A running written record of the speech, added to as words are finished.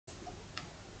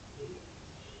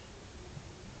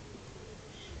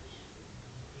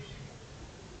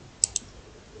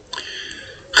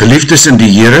Geliefdes in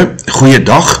die Here,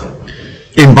 goeiedag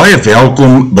en baie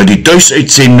welkom by die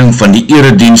thuisuitsending van die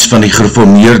erediens van die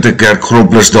Gereformeerde Kerk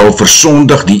Groblersdal vir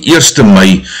Sondag die 1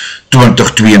 Mei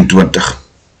 2022.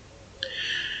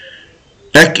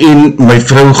 Ek en my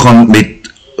vrou gaan met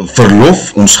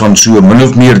verlof, ons gaan so min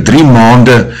of meer 3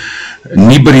 maande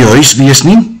nie by die huis wees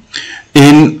nie,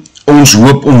 en ons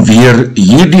hoop om weer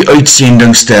hierdie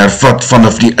uitsendings te hervat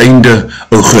vanaf die einde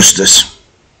Augustus.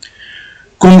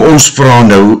 Kom ons vra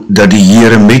nou dat die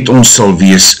Here met ons sal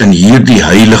wees in hierdie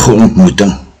heilige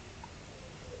ontmoeting.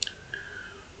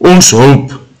 Ons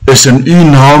hulp is in U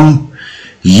naam,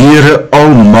 Here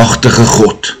Almagtige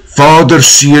God, Vader,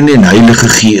 Seun en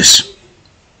Heilige Gees.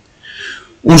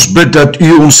 Ons bid dat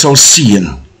U ons sal seën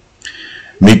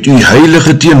met U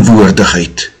heilige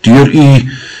teenwoordigheid, deur U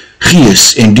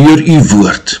Gees en deur U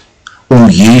woord, om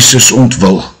Jesus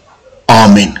ontwil.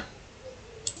 Amen.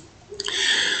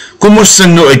 Kom ons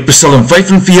sing nou uit Psalm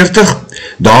 45,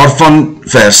 daarvan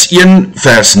vers 1,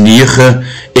 vers 9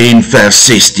 en vers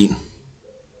 16.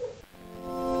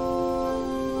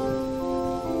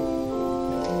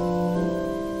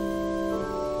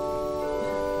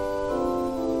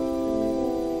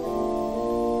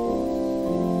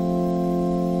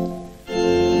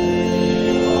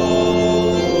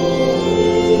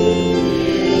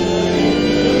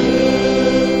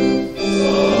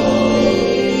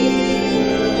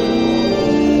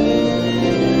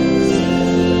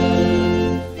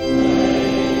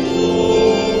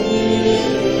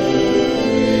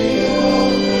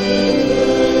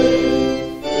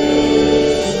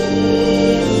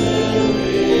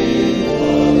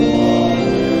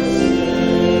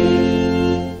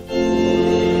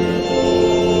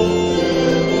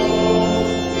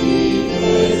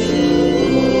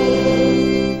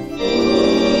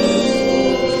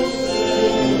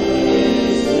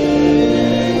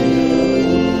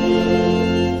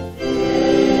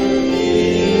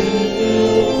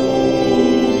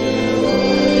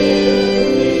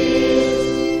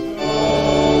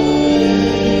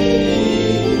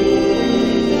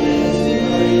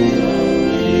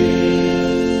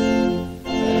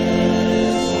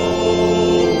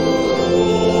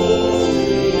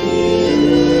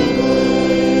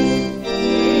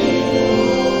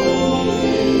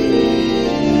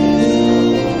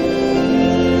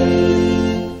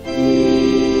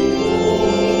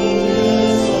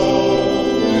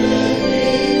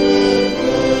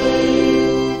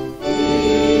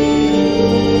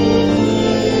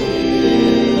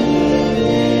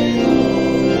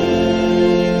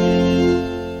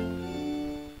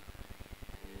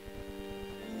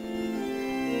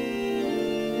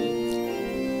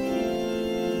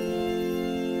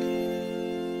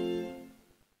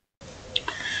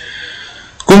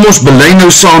 Kom ons bely nou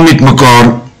saam met mekaar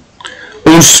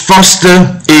ons vaste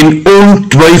en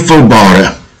ontwyfelbare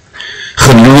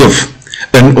geloof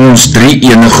in ons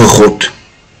drie-enige God.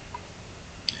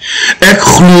 Ek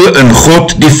glo in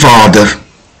God die Vader,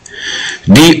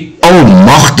 die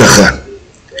Almagtige,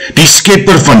 die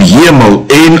Skepper van hemel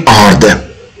en aarde.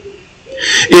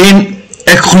 En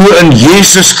ek glo in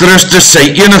Jesus Christus, sy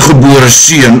eniggebore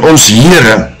Seun, ons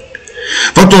Here,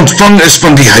 wat ontvang is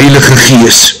van die Heilige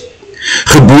Gees,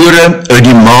 gebore uit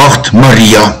die maagd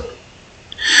Maria,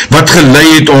 wat gelei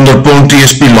het onder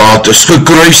Pontius Pilatus,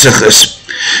 gekruisig is,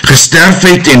 gesterf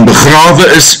het en begrawe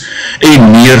is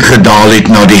en neergedaal het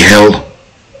na die hel,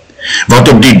 wat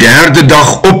op die 3de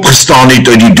dag opgestaan het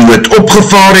uit die dood,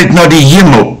 opgevaar het na die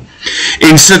hemel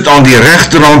en sit aan die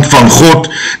regterhand van God,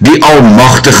 die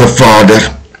Almagtige Vader,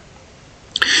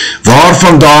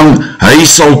 waarvandaan hy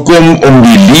sal kom om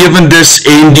die lewendes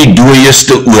en die dooies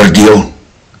te oordeel.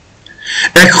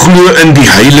 Ek glo in die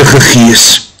Heilige Gees.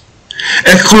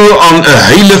 Ek glo aan 'n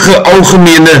heilige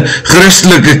algemene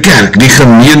Christelike kerk, die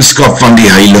gemeenskap van die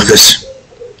heiliges,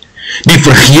 die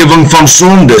vergewing van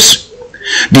sondes,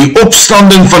 die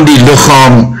opstanding van die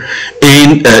liggaam en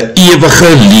 'n ewige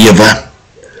lewe.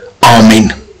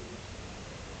 Amen.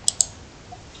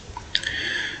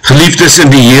 Geliefdes in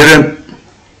die Here,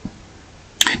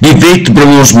 die wet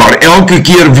bring ons maar elke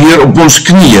keer weer op ons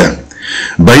knieë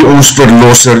by ons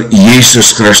Verlosser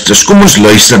Jesus Christus. Kom ons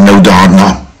luister nou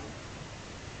daarna.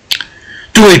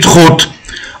 Toe het God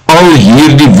al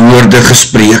hierdie woorde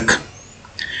gespreek.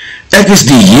 Ek is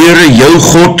die Here jou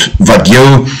God, wat jou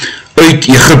uit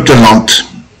Egipte land,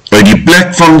 uit die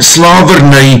plek van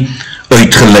slawerny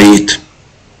uitgelei het.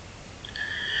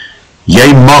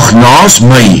 Jy mag naas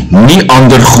my nie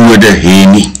ander gode hê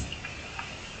nie.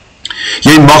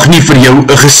 Jy mag nie vir jou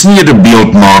 'n gesneede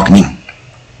beeld maak nie.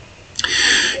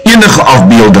 Enige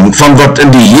afbeelding van wat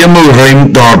in die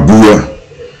hemelruim daarbo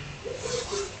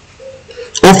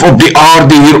of op die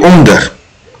aarde hieronder,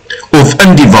 of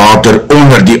in die water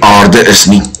onder die aarde is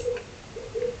nie.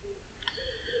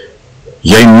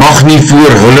 Jy mag nie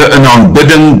voor hulle in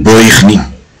aanbidding buig nie,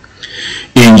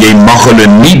 en jy mag hulle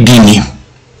nie dien nie.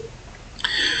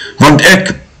 Want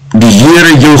ek, die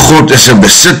Here jou God, is 'n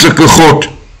besitlike God,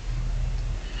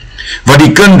 wat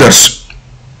die kinders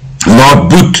laat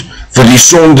boet vir die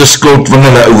sondeskuld van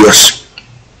hulle ouers.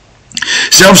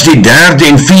 Selfs die 3de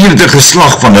en 4de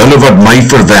geslag van hulle wat my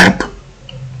verwerp.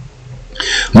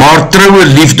 Maar troue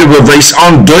liefde bewys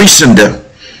aan duisende,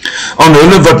 aan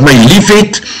hulle wat my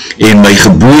liefhet en my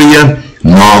gebooie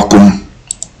nakom.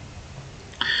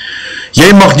 Jy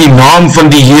mag die naam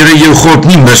van die Here jou God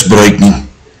nie misbruik nie,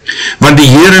 want die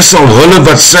Here sal hulle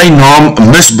wat sy naam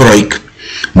misbruik,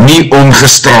 nie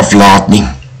ongestraf laat nie.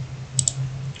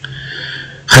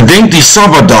 Gedenk die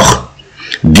Sabbatdag,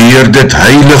 deur dit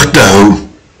heilig te hou.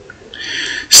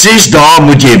 6 dae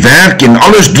moet jy werk en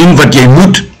alles doen wat jy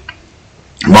moet,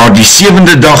 maar die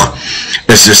 7de dag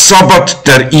is 'n Sabbat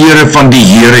ter ere van die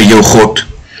Here jou God.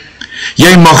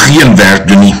 Jy mag geen werk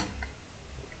doen nie.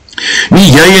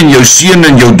 Nie jy en jou seun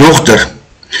en jou dogter,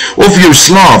 of jou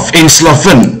slaaf en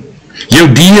slavin,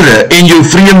 jou diere en jou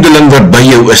vreemdeling wat by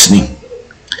jou is nie.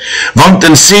 Want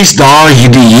in 6 dae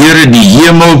het die Here die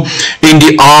hemel en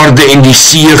die aarde en die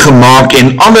see gemaak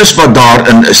en alles wat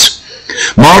daarin is.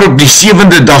 Maar op die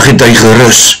 7de dag het hy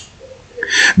gerus.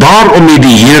 Daarom het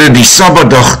die Here die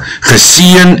Sabbatdag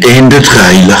geseën en dit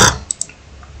geheilig.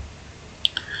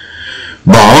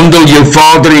 Behandel jou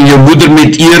vader en jou moeder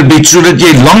met eerbied, sodat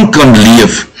jy lang kan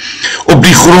leef op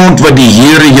die grond wat die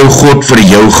Here jou God vir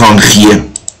jou gaan gee.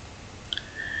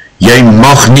 Jy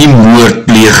mag nie moord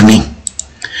pleeg nie.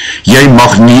 Jy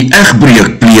mag nie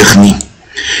egbreek pleeg nie.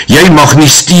 Jy mag nie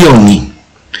steel nie.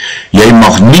 Jy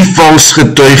mag nie vals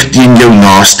getuig teen jou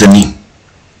naaste nie.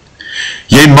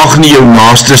 Jy mag nie jou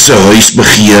naaste se huis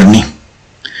begeer nie.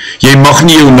 Jy mag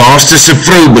nie jou naaste se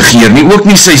vrou begeer nie, ook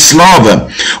nie sy slawe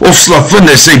of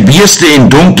slavinne, sy beeste en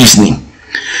donkies nie.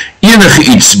 Enige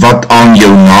iets wat aan jou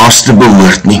naaste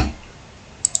behoort nie.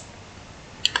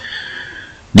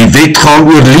 Die wet gaan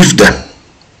oor liefde.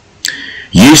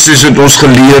 Jesus het ons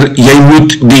geleer, jy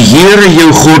moet die Here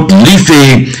jou God lief hê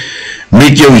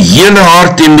met jou hele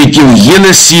hart en met jou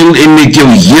hele siel en met jou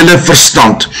hele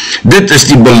verstand. Dit is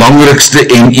die belangrikste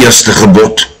en eerste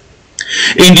gebod.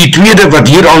 En die tweede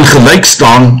wat hieraan gelyk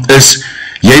staan is,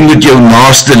 jy moet jou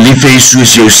naaste lief hê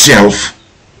soos jouself.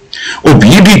 Op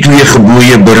hierdie 2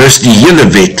 gebooie berus die hele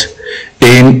wet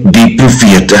en die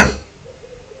profete.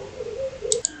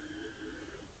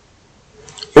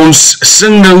 Ons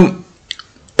sing nou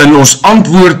in ons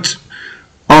antwoord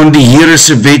aan die Here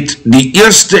se wet, die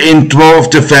 1ste en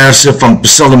 12de verse van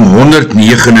Psalm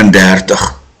 139.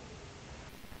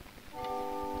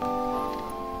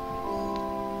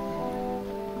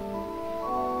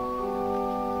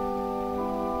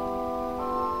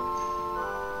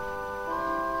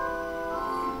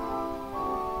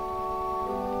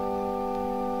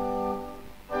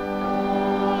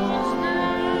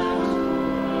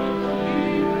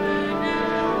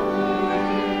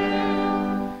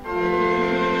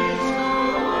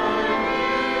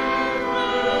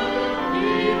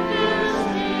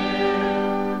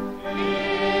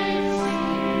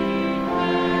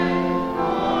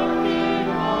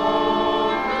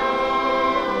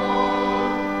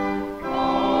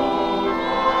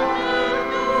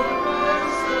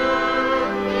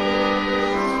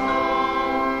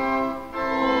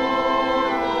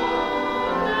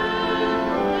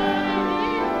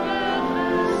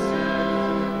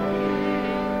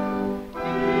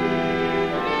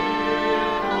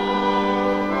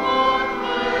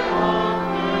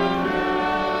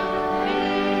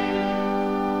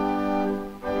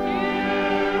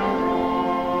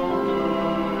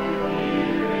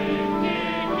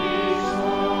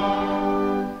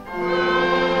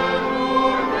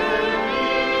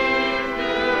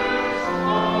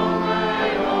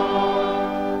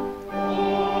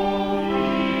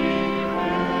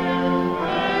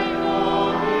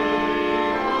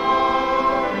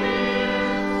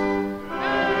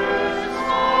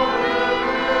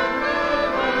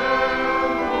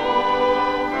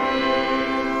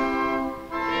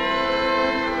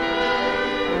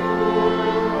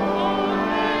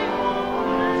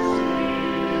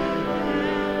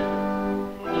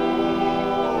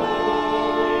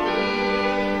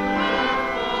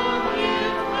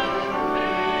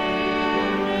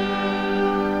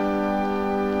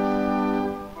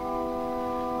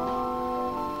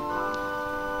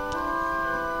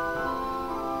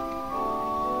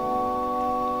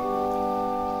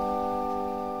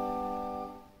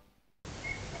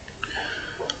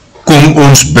 Kom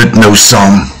ons bid nou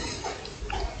saam.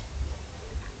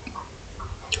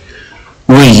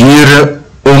 O Here,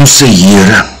 onse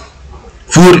Here,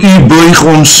 voor u buig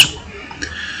ons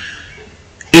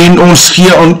en ons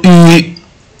gee aan u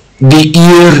die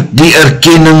eer, die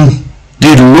erkenning,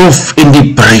 die lof en die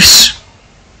prys.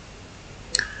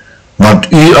 Want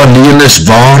u alleen is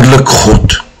waarlik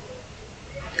God.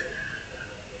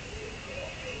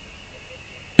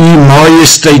 U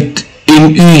majesteit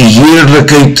en u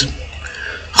heerlikheid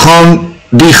gaan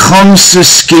die ganse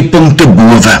skepping te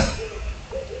bowe.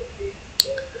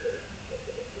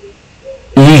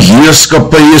 U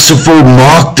heerskappy is 'n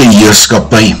volmaakte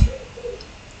heerskappy.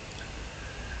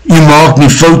 U maak nie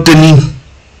foute nie.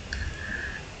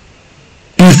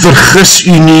 U vergis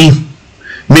u nie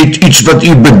met iets wat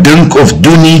u bedink of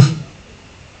doen nie.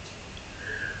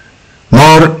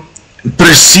 Maar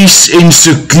presies en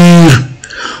sekuur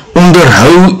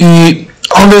onderhou u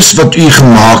alles wat u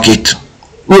gemaak het.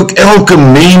 Ook elke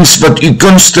mens wat u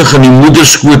kunstig in die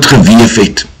moederskoot geweef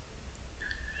het.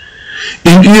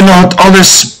 En u laat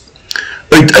alles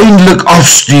uiteindelik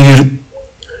afstuur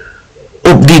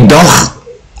op die dag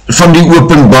van die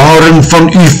openbaring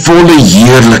van u volle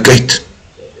heerlikheid,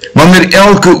 wanneer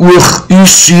elke oog u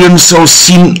seun sal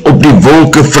sien op die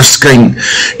wolke verskyn,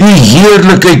 u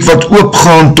heerlikheid wat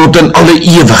oopgaan tot in alle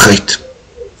ewigheid.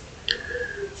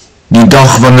 Die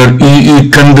dag wanneer u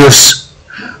kinders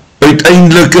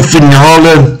uiteindelik 'n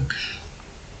finale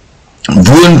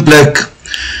woonplek,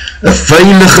 'n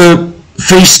veilige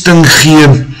vesting gee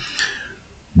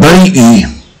by u,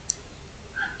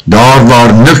 daar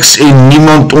waar niks en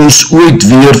niemand ons ooit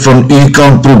weer van u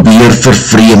kan probeer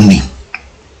vervreem nie.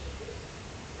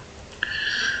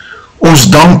 Ons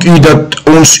dank u dat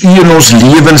ons u in ons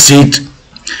lewens het,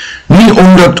 nie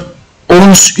omdat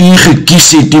ons u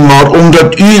gekies het nie, maar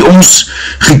omdat u ons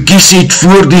gekies het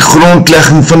voor die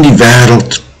grondlegging van die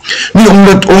wêreld. Nie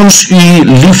omdat ons u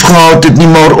lief gehad het nie,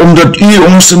 maar omdat u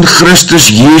ons in Christus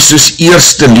Jezus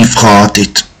eerste lief gehad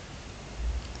het.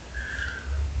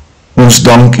 Ons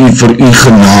dank u vir u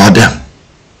genade.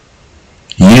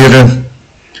 Here,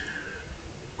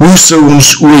 hoe sou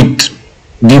ons ooit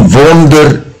die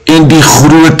wonder en die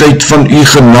grootheid van u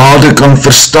genade kan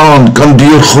verstaan, kan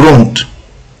deurgrond,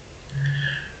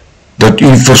 dat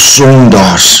u vir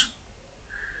sondaars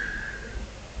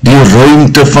die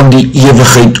ruimte van die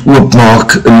ewigheid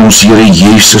oopmaak in ons Here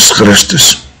Jezus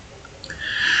Christus.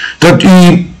 Dat u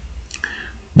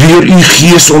deur u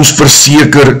Gees ons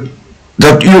verseker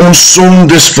dat u ons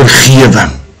sondes vergewe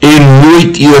en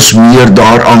nooit eers meer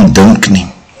daaraan dink nie.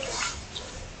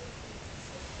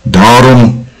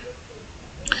 Daarom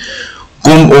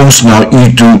kom ons na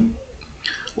u toe,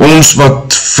 ons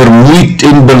wat vermoeid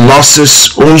en belas is,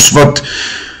 ons wat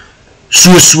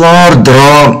so swaar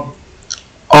dra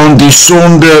aan die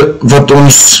sonde wat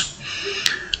ons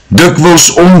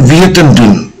dikwels onwetend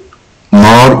doen,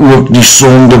 maar ook die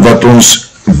sonde wat ons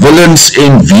willens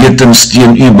en wetens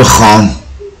teen u begaan.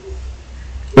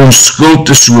 Ons skuld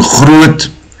is so groot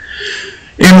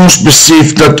en ons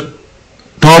besef dat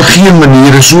daar geen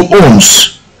manier is hoe ons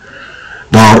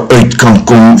daaruit kan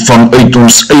kom vanuit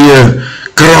ons eie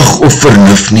krag of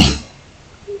vernuf nie.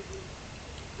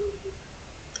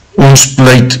 Ons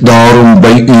pleit daarom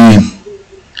by u,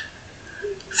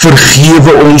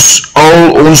 vergewe ons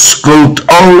al ons skuld,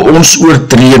 al ons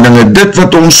oortredinge, dit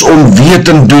wat ons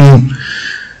onwetend doen,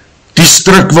 die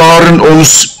stryk waarin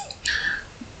ons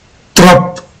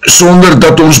trap sonder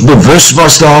dat ons bewus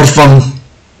was daarvan,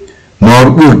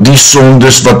 maar ook die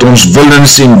sondes wat ons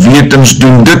willens en wetens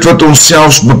doen, dit wat ons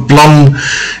selfs beplan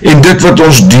en dit wat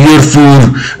ons deurvoer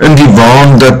in die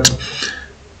waan dat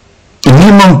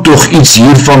niemand toch iets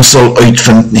hiervan sal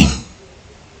uitvind nie.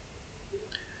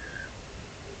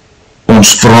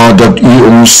 Ons vra dat u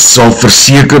ons sal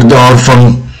verseker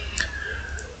daarvan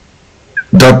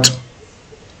dat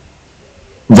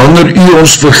wanneer u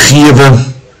ons vergewe,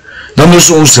 dan is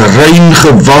ons rein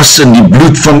gewas in die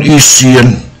bloed van u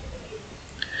seun.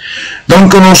 Dan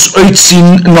kan ons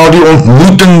uitsien na die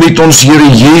ontmoeting met ons Here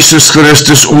Jezus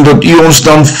Christus, omdat u ons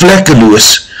dan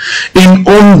vlekkeloos en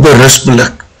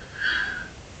onberispelik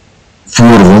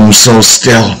voor hom sal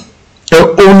stel, 'n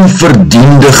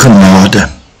onverdiende genade.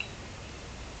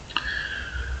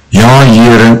 Ja,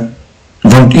 Here,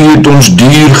 want u het ons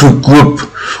duur gekoop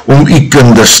om u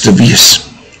kinders te wees.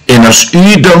 En as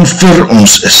u dan vir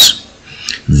ons is,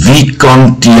 wie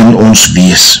kan teen ons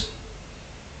wees?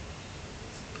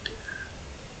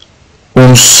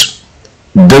 Ons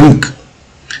dink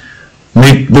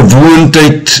met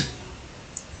bewoondheid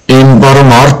en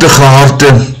barmhartige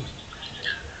harte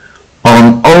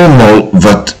aan almal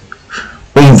wat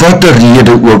om watter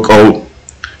rede ook al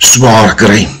swaar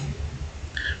kry,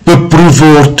 beproef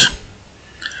word,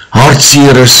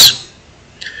 hartseer is,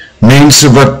 mense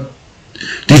wat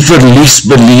die verlies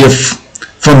beleef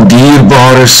van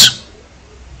dierbares.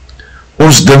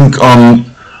 Ons dink aan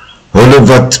hulle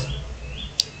wat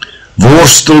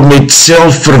worstel met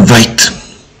selfverwyd,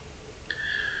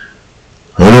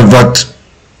 hulle wat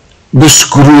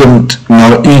beskroomd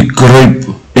na u kruip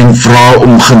en vra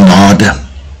om genade.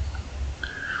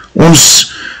 Ons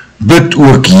bid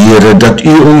ook, Here, dat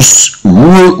u ons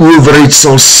hoë owerheid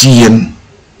sal seën,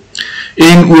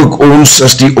 en ook ons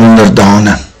as die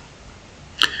onderdane.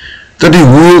 Dat die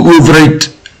hoë owerheid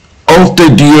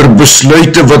altyd deur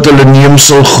besluite wat hulle neem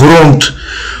sal grond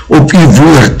op u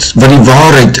woord, wat die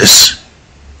waarheid is,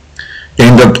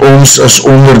 en dat ons as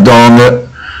onderdane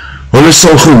hulle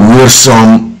sal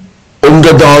gehoorsaam,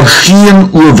 omdat daar geen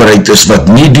owerheid is wat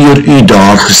nie deur u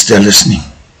daar gestel is nie.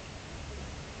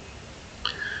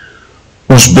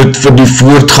 Ons bid vir die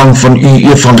voortgang van u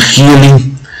evangelie,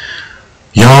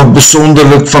 ja,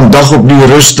 besonderlik vandag op die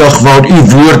rustdag, waar u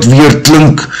woord weer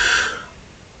klink,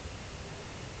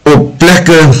 op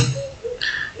plekke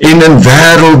en in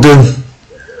wêrelde,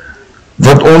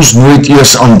 wat ons nooit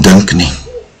eers aan dink nie.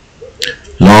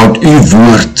 Laat u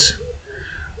woord,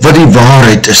 wat die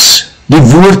waarheid is, die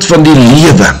woord van die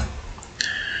lewe,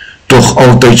 toch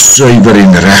altyd suiwer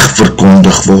en reg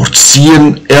verkondig word.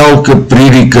 Seën elke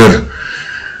prediker,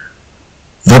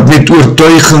 wat met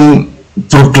oortuiging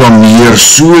proklameer,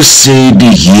 so sê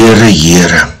die Here,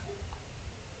 Here.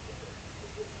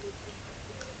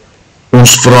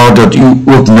 Ons vra dat u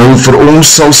ook nou vir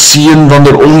ons sal seën,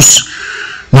 wanneer ons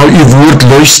na u woord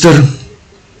luister.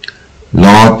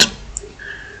 Laat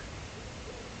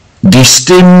die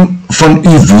stem van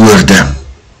u woorde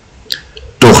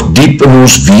toch diep in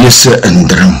ons wese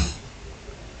indring.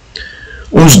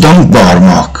 Ons dankbaar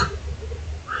maak.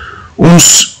 Ons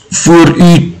voor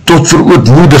u tot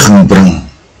verootmoediging bring.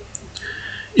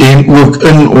 En ook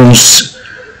in ons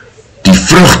die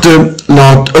vrugte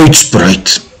laat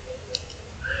uitspruit,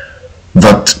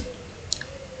 wat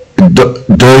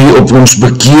dui op ons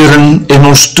bekering en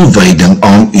ons toewyding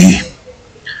aan u.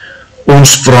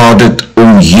 Ons vra dit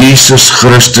om Jesus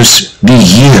Christus die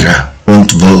Here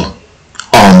ontwil.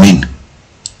 Amen.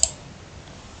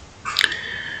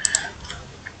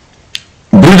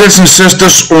 Broeders en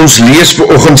susters, ons lees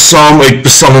vanoggend saam uit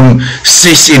Psalm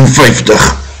 56.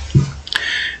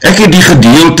 Ek het die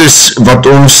gedeeltes wat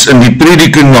ons in die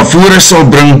prediking na vore sal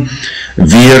bring,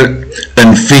 weer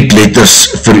in vetletters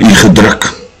vir u gedruk.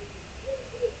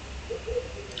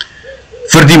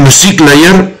 Vir die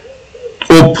musiekleier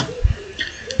op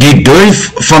die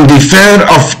duif van die ver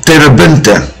af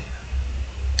terebinte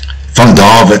van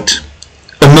Dawid,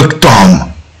 'n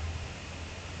Miktaam,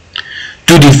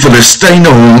 toe die Filistyne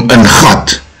hom in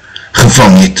Gat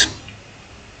gevang het.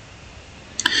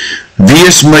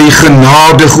 Wees my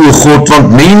genadig, o God,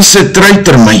 want mense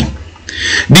treiter my.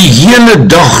 Die hele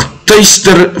dag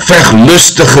tuister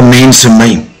veglustige mense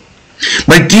my.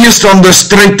 My teestanders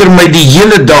treiter my die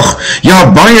hele dag, ja,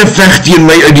 baie veg teen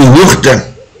my uit die hoogte.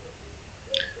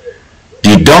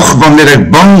 Die dag wanneer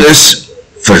ek bang is,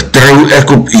 vertrou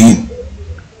ek op u.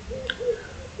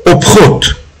 Op God.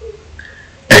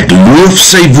 Ek loof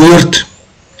sy woord,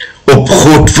 op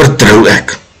God vertrou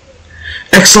ek.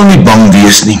 Ek sal nie bang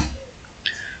wees nie.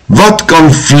 Wat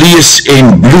kan vlees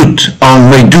en bloed aan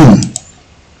my doen?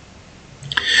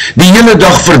 Die hele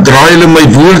dag verdraai hulle my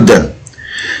woorde.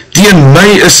 Teen my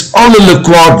is al hulle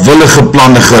kwaadwillige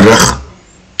planne gerig.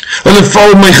 Hulle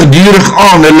val my gedurig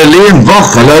aan, hulle lê en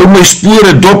wag, hulle hou my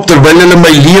spore dop terwyl hulle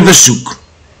my lewe soek.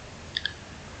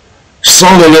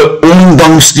 Sal hulle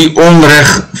ondanks die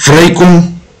onreg vrykom?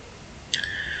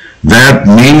 Werp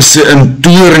mense in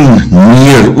toorn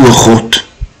neer, o God.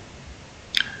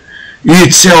 U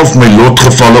het self my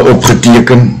lotgevalle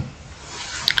opgeteken.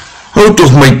 Hou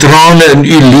toch my trane in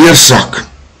u leersak.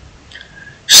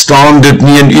 Staan dit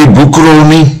nie in u boekrol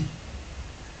nie?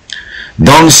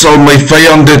 Dan sal my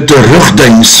vyande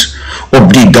terugdeins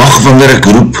op die dag wanneer ek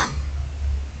roep.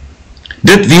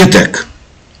 Dit weet ek.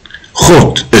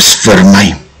 God is vir my.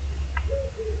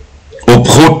 Op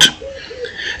God,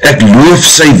 ek loof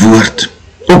sy woord.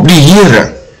 Op die Here,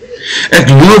 ek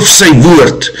loof sy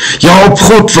woord. Ja, op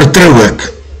God vertrou ek.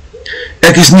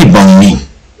 Ek is nie bang nie.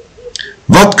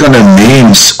 Wat kan 'n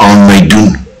mens aan my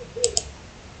doen?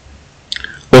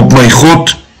 Op my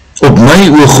God, op my,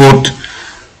 o God,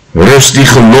 rus die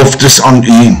geloftes aan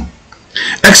u.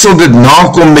 Ek sal dit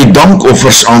nakom met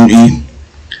dankoffers aan u,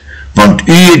 want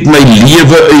u het my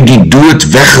lewe uit die dood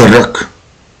weggeruk.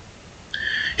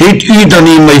 Het u dan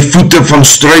nie my voete van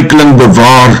struikeling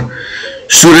bewaar,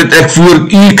 sodat ek voor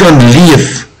u kan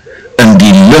leef in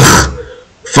die lig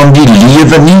van die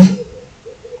lewe nie?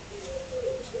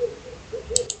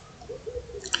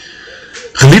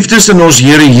 Geliefdes in ons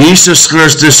Here Jesus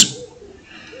Christus,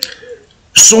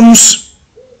 soms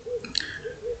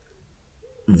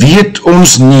weet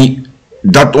ons nie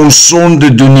dat ons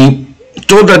sonde doen nie,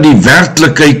 totdat die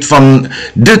werklikheid van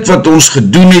dit wat ons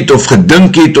gedoen het, of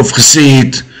gedink het, of gesê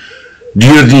het,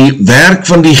 deur die werk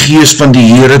van die Gees van die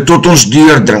Here tot ons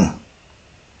deurdring.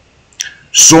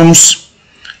 Soms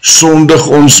sondig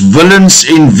ons willens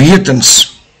en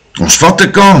wetens, ons vat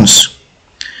 'n kans,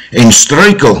 en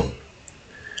struikel,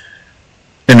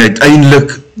 en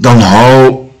uiteindelik dan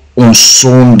haal ons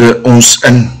sonde ons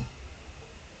in.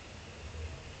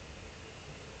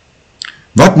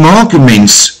 Wat maak 'n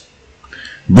mens,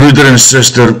 broeder en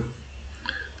suster,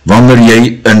 wanneer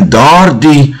jy in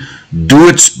daardie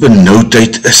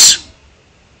doodsbenauwdheid is?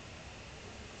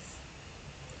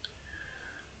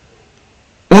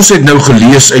 Ons het nou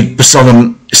gelees uit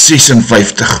Psalm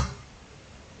 56.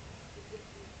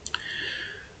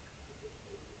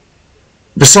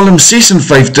 Psalm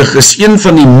 56 is een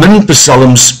van die min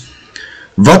psalms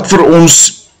wat vir ons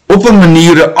op 'n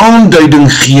manier 'n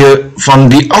aanduiding gee van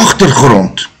die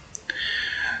agtergrond,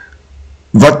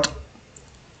 wat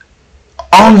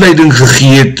aanleiding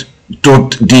gegee het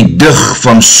tot die dig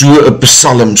van so 'n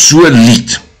psalm, so 'n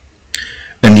lied.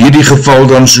 In hierdie geval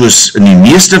dan, soos in die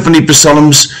meeste van die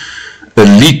psalms,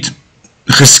 'n lied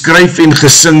geskryf en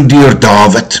gesing deur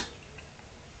Dawid.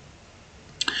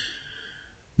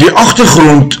 Die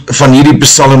agtergrond van hierdie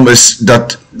psalm is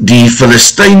dat die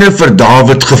Filistyne vir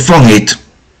Dawid gevang het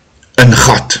in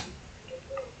Gat.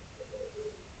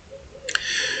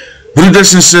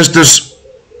 Broeders en susters,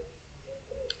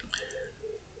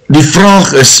 die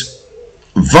vraag is,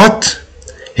 wat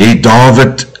het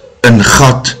Dawid in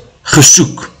Gat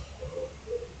gesoek?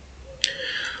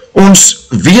 Ons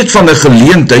weet van 'n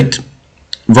geleentheid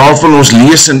waarvan ons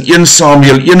lees in 1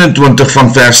 Samuel 21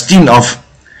 van vers 10 af,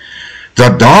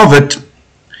 dat Dawid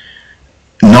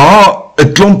na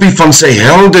 'n klompie van sy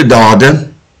heldedade,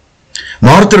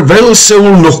 maar terwyl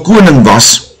Saul nog koning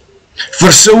was,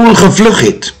 vir Saul gevlug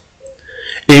het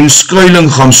en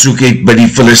skuiling gaan soek het by die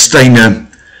Filistyne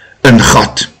in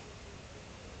Gat.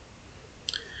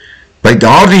 By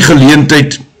daardie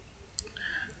geleentheid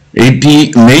het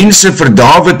die mense vir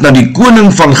Dawid na die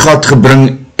koning van Gat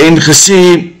gebring en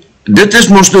gesê, dit is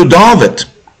mos nou Dawid.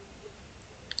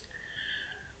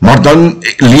 Maar dan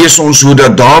lees ons hoe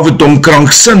dat Dawid hom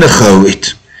kranksinnig gehou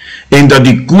het, en dat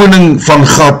die koning van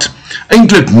Gat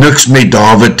eintlik niks met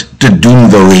Dawid te doen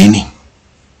wou hê nie.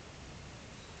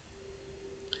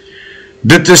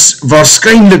 Dit is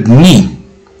waarskynlik nie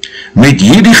met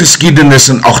hierdie geskiedenis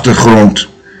in agtergrond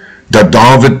dat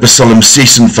Dawid Psalm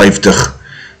 56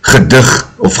 gedig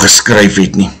of geskryf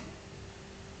het nie.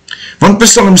 Want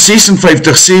Psalm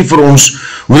 56 sê vir ons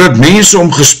hoe dat mense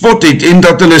hom gespot het en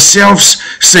dat hulle selfs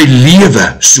sy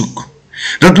lewe soek.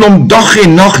 Dat hulle hom dag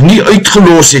en nag nie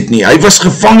uitgelos het nie. Hy was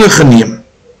gevange geneem.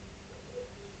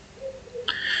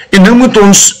 En nou moet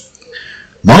ons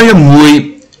baie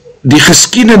mooi die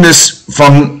geskiedenis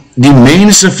van die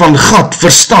mense van Gat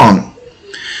verstaan,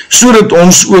 sodat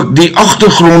ons ook die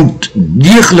agtergrond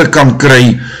deeglik kan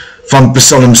kry van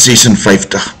Psalm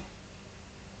 56.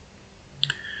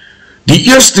 Die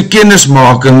eerste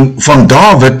kennismaking van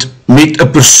Dawid met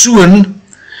 'n persoon,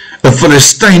 'n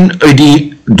Filistyn uit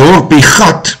die dorpie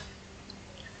Gat,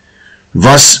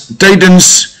 was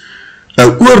tydens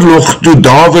 'n oorlog toe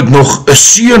Dawid nog 'n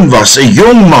seun was, 'n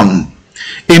jong man,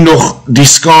 en nog die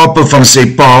skape van sy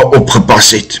pa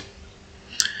opgepas het.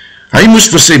 Hy moes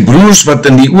vir sy broers wat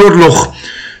in die oorlog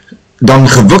dan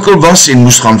gewikkel was en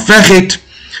moes gaan veg het,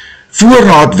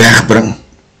 voorraad wegbring.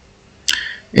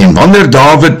 En wanneer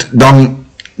Dawid dan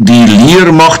die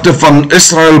leermagte van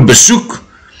Israel besoek,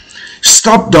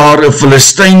 stap daar 'n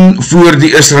Filistyn voor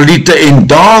die Israeliete en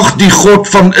daag die God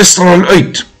van Israel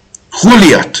uit,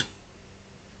 Goliat.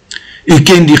 U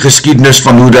ken die geskiedenis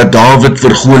van hoe dat Dawid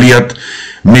vir Goliat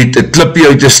met 'n klippie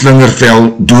uit 'n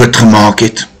slingervel doodgemaak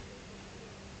het.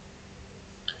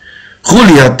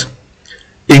 Goliat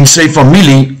en sy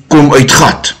familie kom uit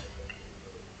Gat.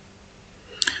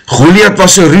 Goliat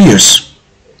was 'n reus,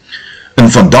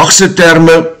 in vandagse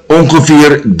terme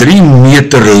ongeveer 3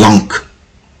 meter lang.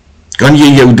 Kan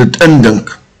jy jou dit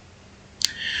indink?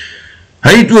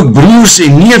 Hy het ook broers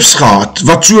en neefs gehad,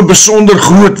 wat so besonder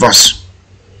groot was.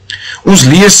 Ons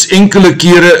lees enkele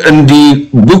kere in die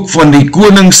boek van die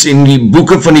konings en die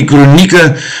boeke van die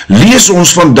kronieke, lees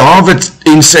ons van Dawid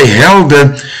en sy helde,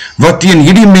 wat teen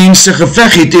hierdie mense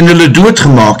geveg het en hulle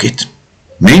doodgemaak het.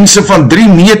 Mense van 3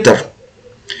 meter.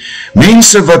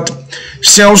 Mense wat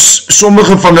selfs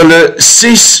sommige van hulle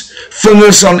 6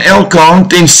 vingers aan elke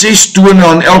hand en 6 tone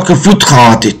aan elke voet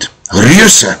gehad het.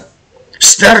 Reuse,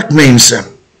 sterk mense.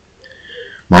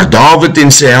 Maar Dawid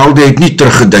en sy helde het nie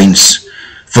teruggedeins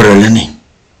vir hulle nie.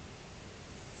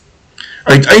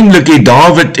 Uiteindelik het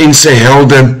Dawid en sy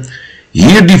helde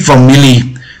hierdie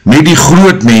familie met die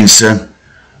groot mense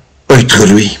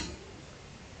uitgeroei.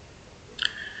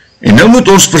 En nou moet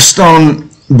ons verstaan,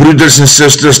 broeders en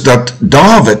susters, dat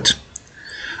Dawid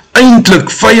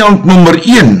eintlik vyand nommer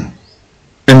 1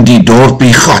 in die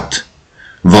dorpie Gat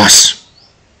was.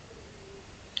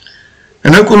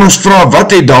 En nou kan ons vra,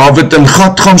 wat het Dawid in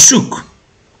Gat gaan soek?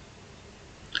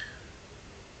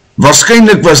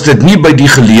 Waarskynlik was dit nie by die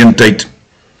geleentheid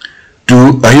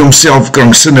toe hy homself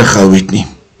kranksinnig gehou het nie.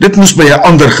 Dit moes by 'n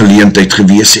ander geleentheid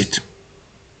gewees het.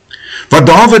 Wat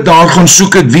Dawid daar gaan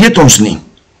soek het, weet ons nie.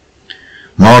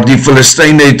 Maar die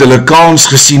Filistyne het hulle kans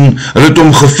gesien, hulle het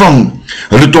hom gevang,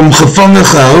 hulle het hom gevange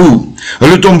gehou,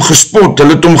 hulle het hom gespot,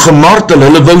 hulle het hom gemartel,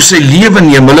 hulle wou sy lewe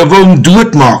neem, hulle wou hom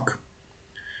doodmaak.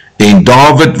 En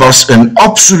Dawid was in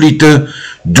absolute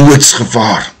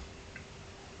doodsgevaar.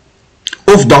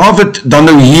 Of Dawid dan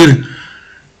nou hier,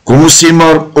 kom ons sê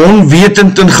maar,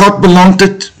 onwetend in Gat beland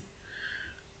het,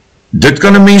 dit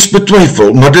kan 'n mens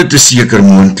betwyfel, maar dit is seker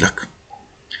moontlik.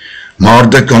 Maar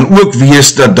dit kan ook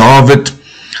wees dat Dawid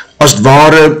as het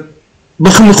ware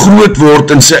begin groot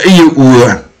word in sy eie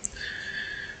oë,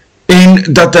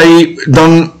 en dat hy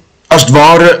dan as het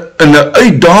ware in 'n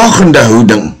uitdagende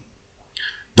houding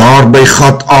daar by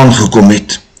Gat aangekom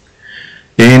het,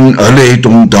 en hulle het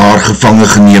hom daar gevange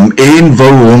geneem en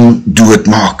wou hom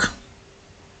doodmaak.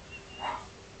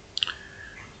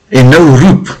 En nou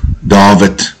roep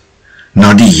Dawid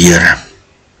na die Here.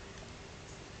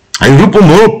 Hy roep om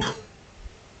hulp.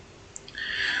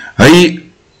 Hy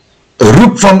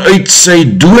roep vanuit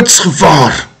sy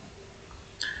doodsgevaar.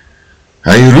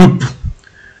 Hy roep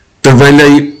terwyl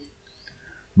hy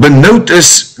benoud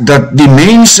is dat die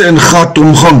mense in Gat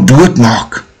hom gaan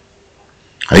doodmaak.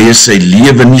 Hy is sy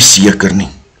lewe nie seker nie.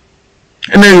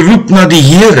 En hy roep na die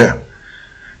Here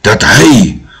dat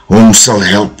hy hom sal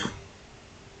help.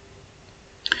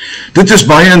 Dit is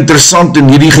baie interessant in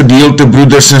hierdie gedeelte,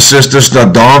 broeders en susters,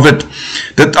 dat Dawid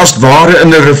dit as het ware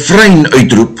in 'n refrein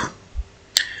uitroep.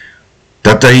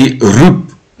 Dat hy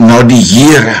roep na die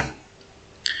Here.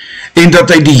 En dat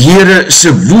hy die Here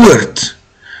se woord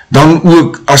dan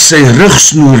ook as sy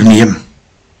rugsnoer neem.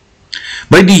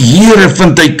 By die Here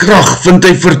vind hy krag, vind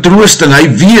hy vertroosting, hy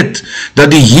weet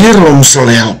dat die Here hom sal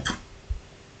help.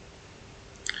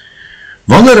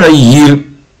 Wanneer hy hier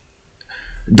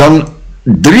dan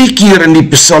 3 keer in die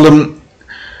Psalm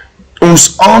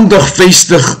ons aandag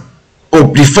vestig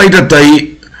op die feit dat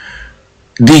hy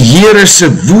die Here se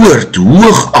woord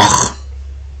hoog ag,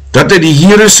 dat hy die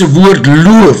Here se woord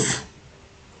loof.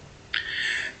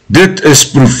 Dit is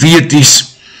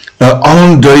profeties 'n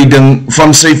aanduiding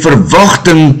van sy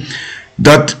verwagting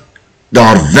dat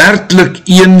daar werklik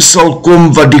een sal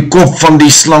kom wat die kop van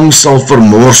die slang sal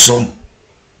vermorsel.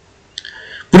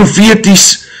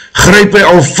 Profeties gryp hy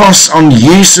al vas aan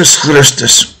Jesus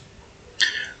Christus,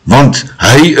 want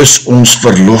hy is ons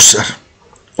verlosser.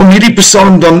 Om hierdie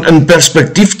Psalm dan in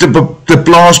perspektief te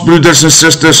plaas, broeders en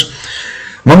susters,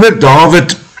 wanneer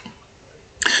Dawid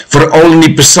veral in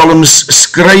die Psalms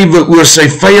skrywe oor sy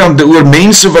vyande, oor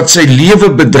mense wat sy lewe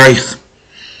bedreig,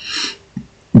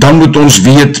 dan moet ons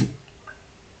weet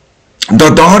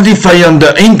dat daardie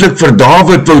vyande eintlik vir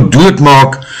Dawid wou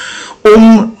doodmaak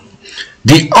om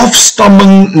die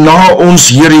afstamming na ons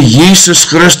Here Jesus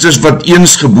Christus wat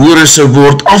eens gebore sou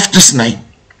word af te sny.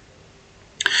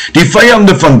 Die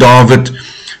vyande van Dawid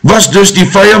was dus die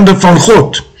vyande van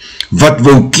God wat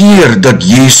wou keer dat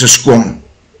Jesus kom.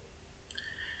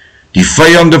 Die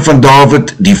vyande van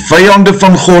Dawid, die vyande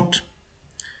van God,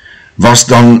 was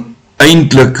dan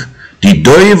eintlik die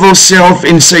duiwel self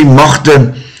en sy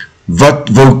magte wat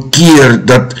wil keer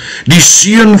dat die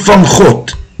seun van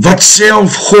God, wat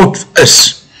self God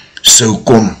is, sou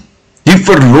kom. Die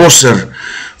verlosser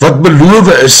wat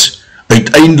beloof is,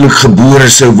 uiteindelik gebore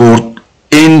sou word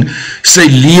en sy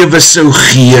lewe sou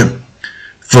gee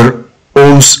vir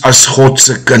ons as God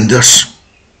se kinders.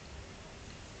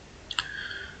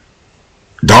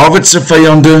 Dawid se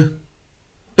vyande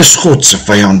is God se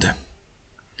vyande.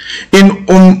 En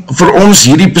om vir ons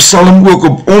hierdie Psalm ook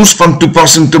op ons van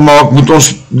toepassing te maak, moet ons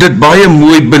dit baie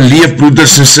mooi beleef,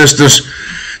 broeders en susters,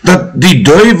 dat die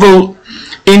duiwel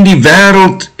en die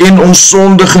wêreld en ons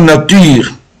sondige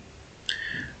natuur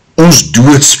ons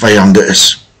doodsvyande is.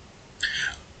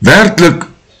 Werklik,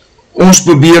 ons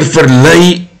probeer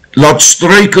verlei, laat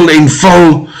struikel en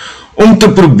val om te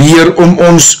probeer om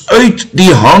ons uit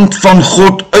die hand van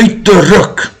God uit te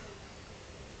ruk.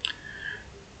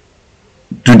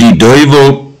 Toe die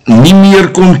duiwel nie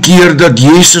meer kon keer dat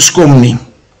Jezus kom nie,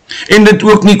 en dit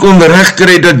ook nie kon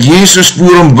regkry dat Jezus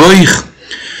voor hom buig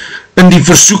in die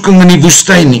versoeking in die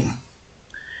woestyn nie,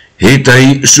 het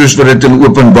hy, soos wat dit in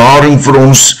Openbaring vir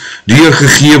ons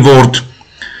deurgegee word,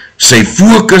 sy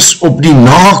fokus op die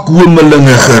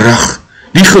nakomelinge gerig,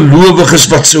 die gelowiges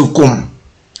wat sou kom,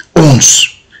 ons,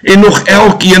 en nog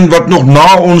elkeen wat nog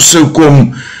na ons sou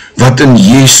kom, wat in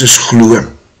Jezus glo.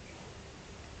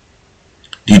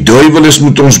 Die duiwel is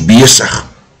met ons besig.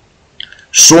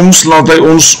 Soms laat hy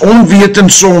ons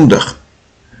onwetend sondig.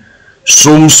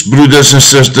 Soms, broeders en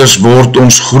susters, word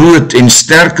ons groot en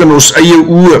sterk in ons eie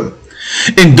oë,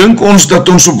 en dink ons dat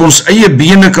ons op ons eie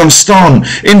bene kan staan,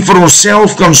 en vir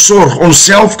onsself kan sorg,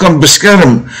 onsself kan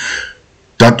beskerm,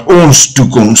 dat ons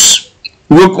toekoms,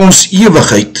 ook ons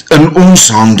ewigheid, in ons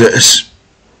hande is.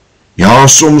 Ja,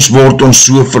 soms word ons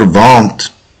so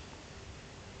verwaand.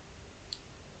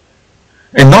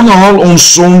 En dan haal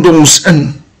ons sonde ons in.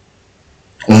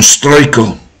 Ons struikel.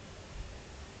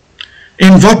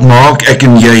 En wat maak ek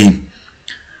en jy,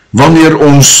 wanneer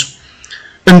ons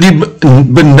in die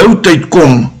benauwdheid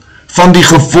kom, van die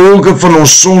gevolge van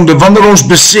ons sonde, wanneer ons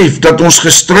besef dat ons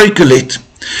gestruikel het,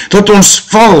 dat ons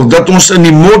val, dat ons in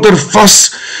die modder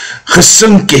vast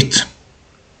gesink het.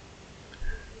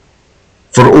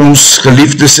 Vir ons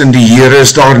geliefdes in die Here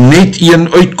is daar net een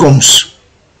uitkoms.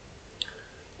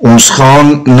 Ons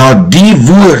gaan na die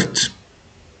woord,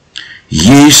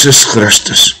 Jezus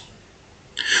Christus.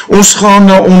 Ons gaan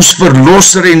na ons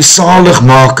verlosser en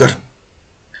zaligmaker.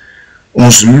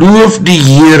 Ons loof die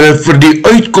Here vir die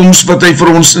uitkoms wat hy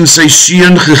vir ons in sy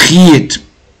seun gegee het.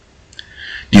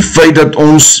 Die feit dat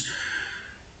ons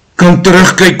kan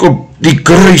terugkyk op die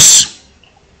kruis,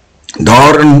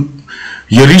 daar in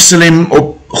Jerusalem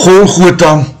op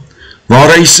Golgotha,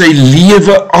 waar hy sy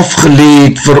lewe afgelê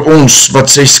het vir ons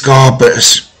wat sy skape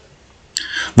is,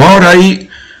 waar hy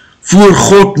voor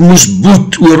God moes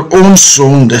boet oor ons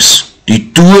sondes,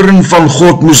 die toorn van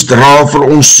God moes dra vir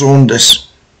ons sondes.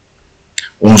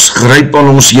 Ons gryp aan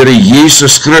ons Here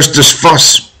Jesus Christus vas,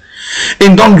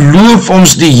 en dan loof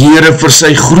ons die Here vir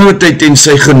sy grootheid en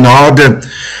sy genade,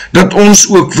 dat ons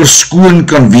ook verskoon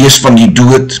kan wees van die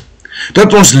dood,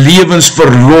 dat ons lewens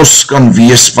verlos kan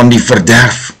wees van die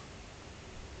verderf.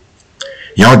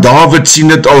 Ja, David sien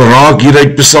dit al raak hier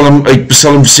uit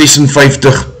Psalm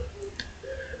 56.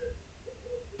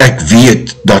 Ek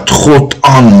weet dat God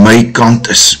aan my kant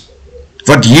is.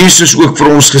 Wat Jezus ook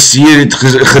vir ons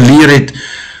geleer het,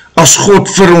 as God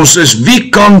vir ons is, wie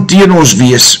kan teen ons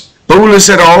wees? Paulus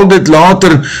herhaal dit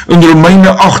later in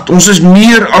Romeine 8, ons is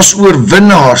meer as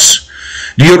oorwinnaars,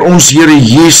 deur ons Here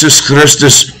Jesus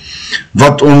Christus,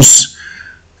 wat ons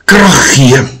krag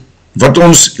gee, wat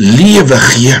ons lewe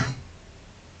gee.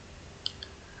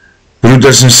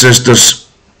 Broeders en susters,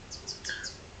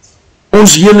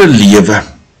 ons hele lewe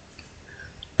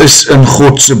is in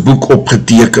God se boek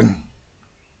opgeteken.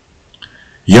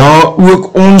 Ja,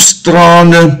 ook ons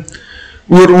trane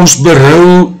oor ons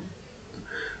berou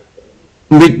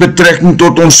met betrekking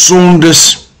tot ons sondes,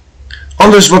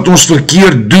 alles wat ons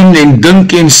verkeerd doen en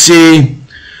dink en sê,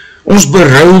 ons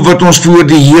berou wat ons voor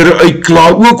die Here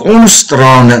uitkla, ook ons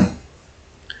trane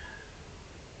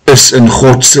is in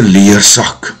God se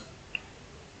leersak.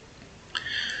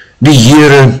 Die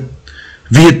Here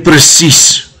weet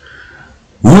presies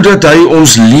hoe dat hy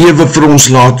ons lewe vir ons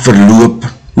laat verloop,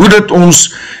 hoe dat ons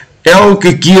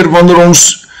elke keer wanneer ons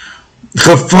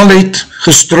geval het,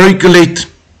 gestruikel het,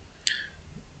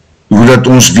 hoe dat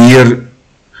ons weer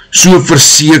so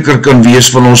verseker kan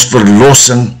wees van ons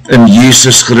verlossing in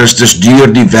Jesus Christus deur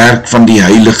die werk van die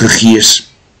Heilige Gees.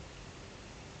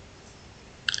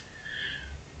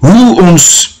 Hoe ons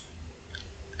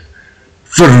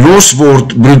verlos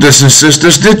word, broeders en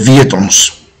susters, dit weet ons.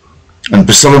 In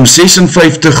Psalm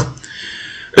 56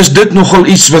 is dit nogal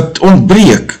iets wat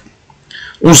ontbreek.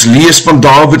 Ons lees van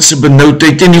Dawid se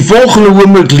benauwdheid en die volgende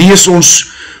oomblik lees ons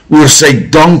oor sy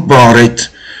dankbaarheid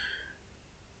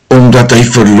omdat hy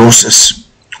verlos is.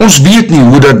 Ons weet nie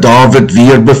hoe dat Dawid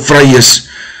weer bevry is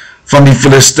van die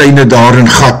Filistyne daar in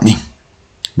Gat nie.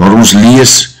 Maar ons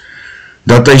lees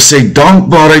dat hy sy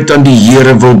dankbaarheid aan die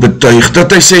Here wil betuig,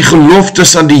 dat hy sy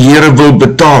geloftes aan die Here wil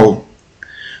betaal,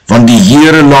 want die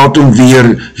Here laat hom weer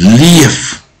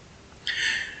leef.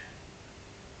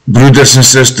 Broeders en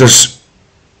susters,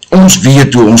 ons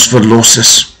weet hoe ons verlos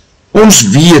is. Ons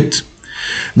weet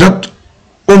dat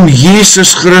om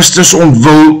Jesus Christus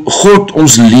ontwil God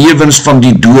ons lewens van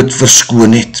die dood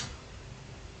verskoon het.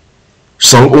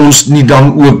 Sal ons nie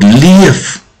dan ook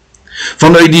leef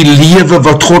vanuit die lewe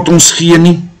wat God ons gee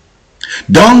nie.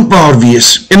 Dankbaar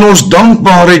wees en ons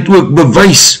dankbaarheid ook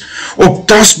bewys op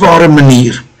tasbare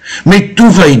manier, met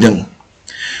toewyding,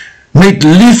 met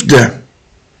liefde,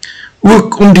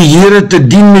 ook om die Here te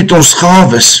dien met ons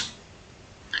gawes.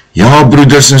 Ja,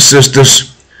 broeders en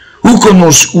susters, hoe kan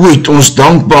ons ooit ons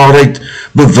dankbaarheid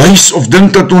bewys of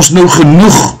dink dat ons nou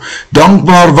genoeg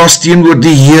dankbaar was teenoor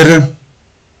die Here?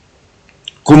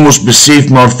 Kom ons besef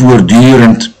maar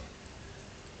voortdurend,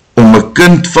 om 'n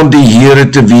kind van die Here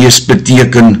te wees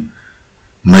beteken,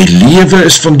 my lewe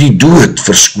is van die dood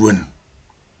verskoon.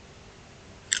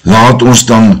 Laat ons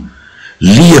dan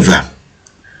lewe,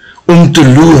 om te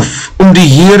loof, om die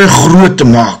Here groot te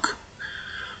maak,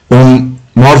 om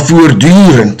maar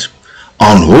voortdurend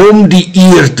aan hom die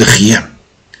eer te gee,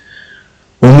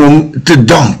 om hom te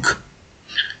dank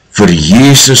vir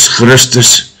Jesus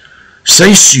Christus,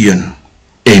 sy Seun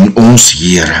en ons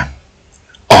Here.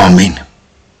 Amen.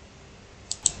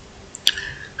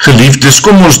 Geliefdes,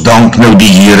 kom ons dank nou die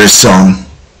Here saam.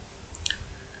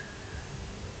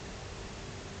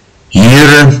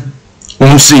 Here,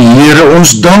 onse Here,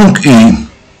 ons dank U.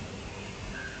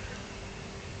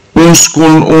 Ons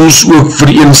kon ons ook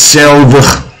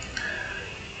vereenselwig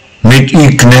met U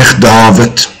knegt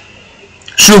Dawid.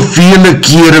 Sovele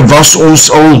kere was ons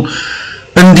al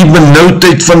in die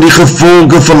benoudheid van die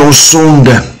gevolge van ons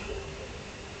sonde.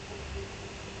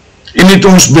 En het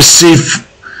ons besef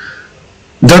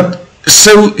dat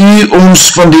sou U ons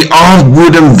van die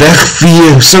aardbodem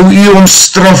wegvee, sou U ons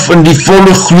straf in die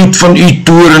volle gloed van U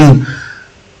toorn,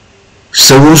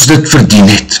 sou ons dit verdien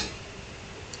het.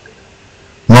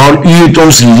 Maar U het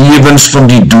ons lewens van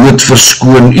die dood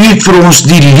verskoon. U het vir ons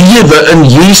die lewe in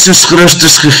Jesus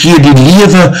Christus gegee, die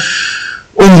lewe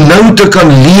om nou te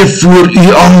kan leef voor U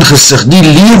aangesig, die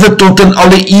lewe tot in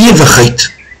alle ewigheid.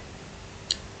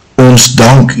 Ons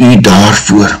dank U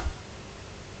daarvoor.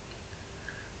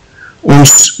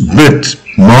 Ons bid,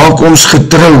 maak ons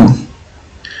getrou.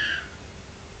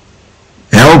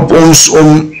 Help ons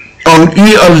om aan U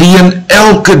alleen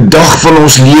elke dag van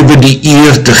ons lewe die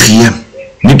eer te gee,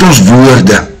 met ons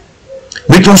woorde,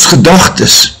 met ons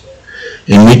gedagtes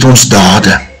en met ons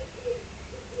dade.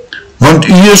 Want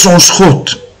U is ons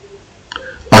God.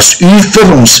 As U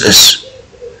vir ons is,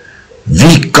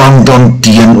 wie kan dan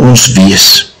teen ons wees?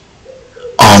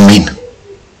 Amen.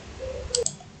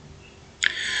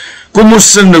 Kom ons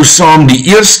sing nou saam die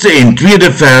eerste en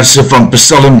tweede verse van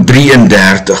Psalm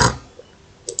 33.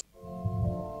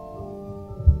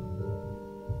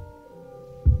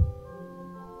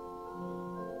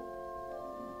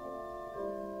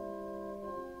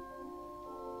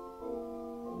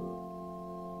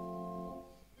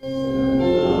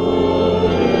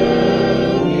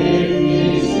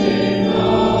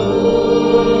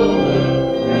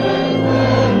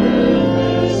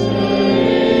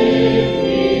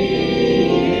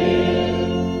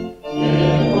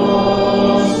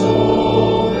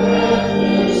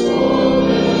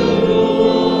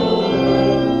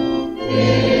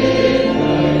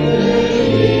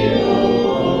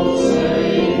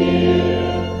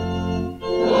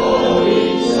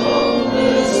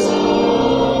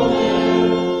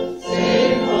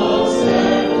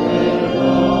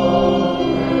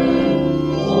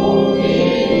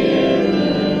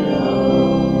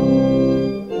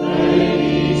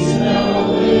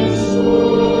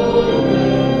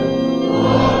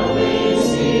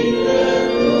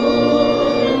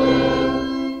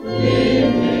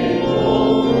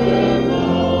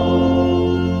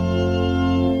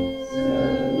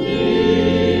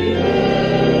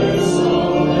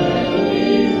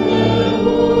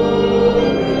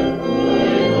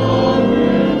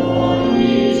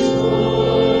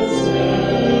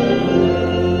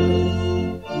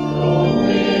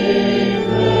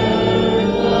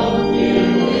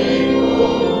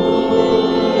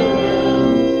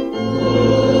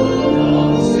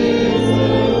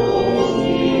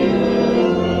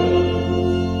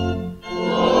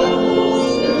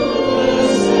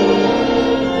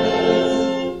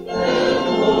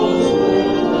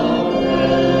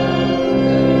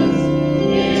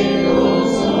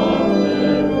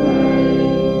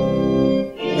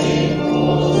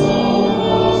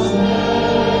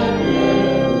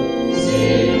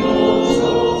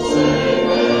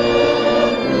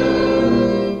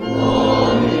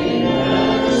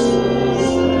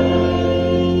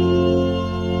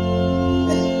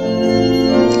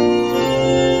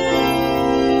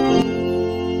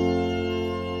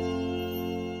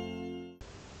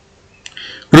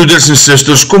 Broeders en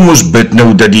susters, kom ons bid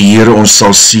nou dat die Here ons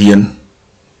sal seën.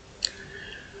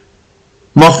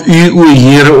 Mag U, o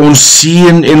Here, ons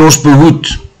seën en ons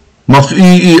behoed Mag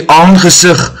u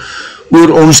aangesig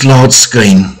oor ons laat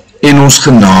skyn en ons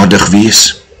genadig wees.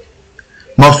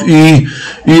 Mag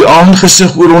u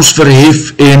aangesig oor ons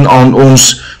verhef en aan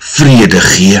ons vrede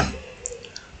gee.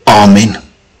 Amen.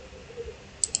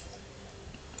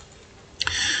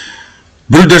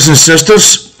 Broeders en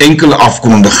susters, enkele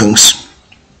afkondigings.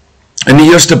 In die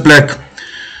eerste plek,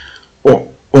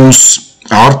 ons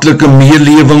hartelike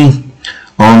meelewing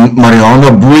aan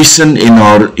Mariana Boysen en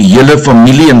haar hele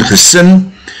familie en gesin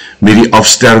met die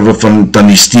afsterwe van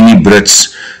Tannie Stini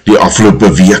Brits die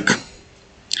afgelope week.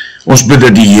 Ons bid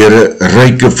dat die Here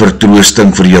ryke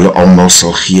vertroosting vir julle almal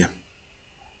sal gee.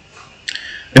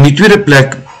 In die tweede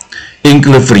plek,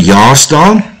 enkele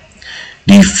verjaarsdae.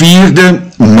 Die 4de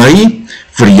Mei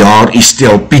verjaar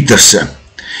Estel Pieterse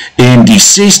en die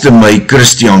 6de Mei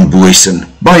Christian Boysen.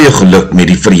 Baie geluk met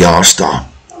die verjaarsdae.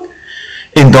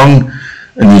 En dan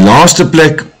in die laaste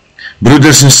plek,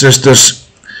 broeders en susters,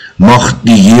 mag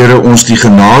die Here ons die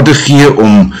genade gee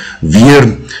om weer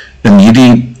in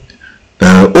hierdie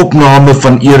opname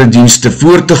van eredienste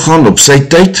voor te gaan op sy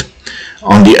tyd,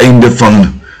 aan die einde van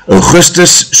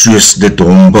Augustus, soos dit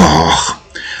hom behaag.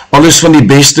 Alles van die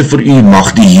beste vir u,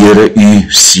 mag die Here u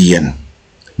seën.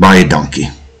 Baie dankie.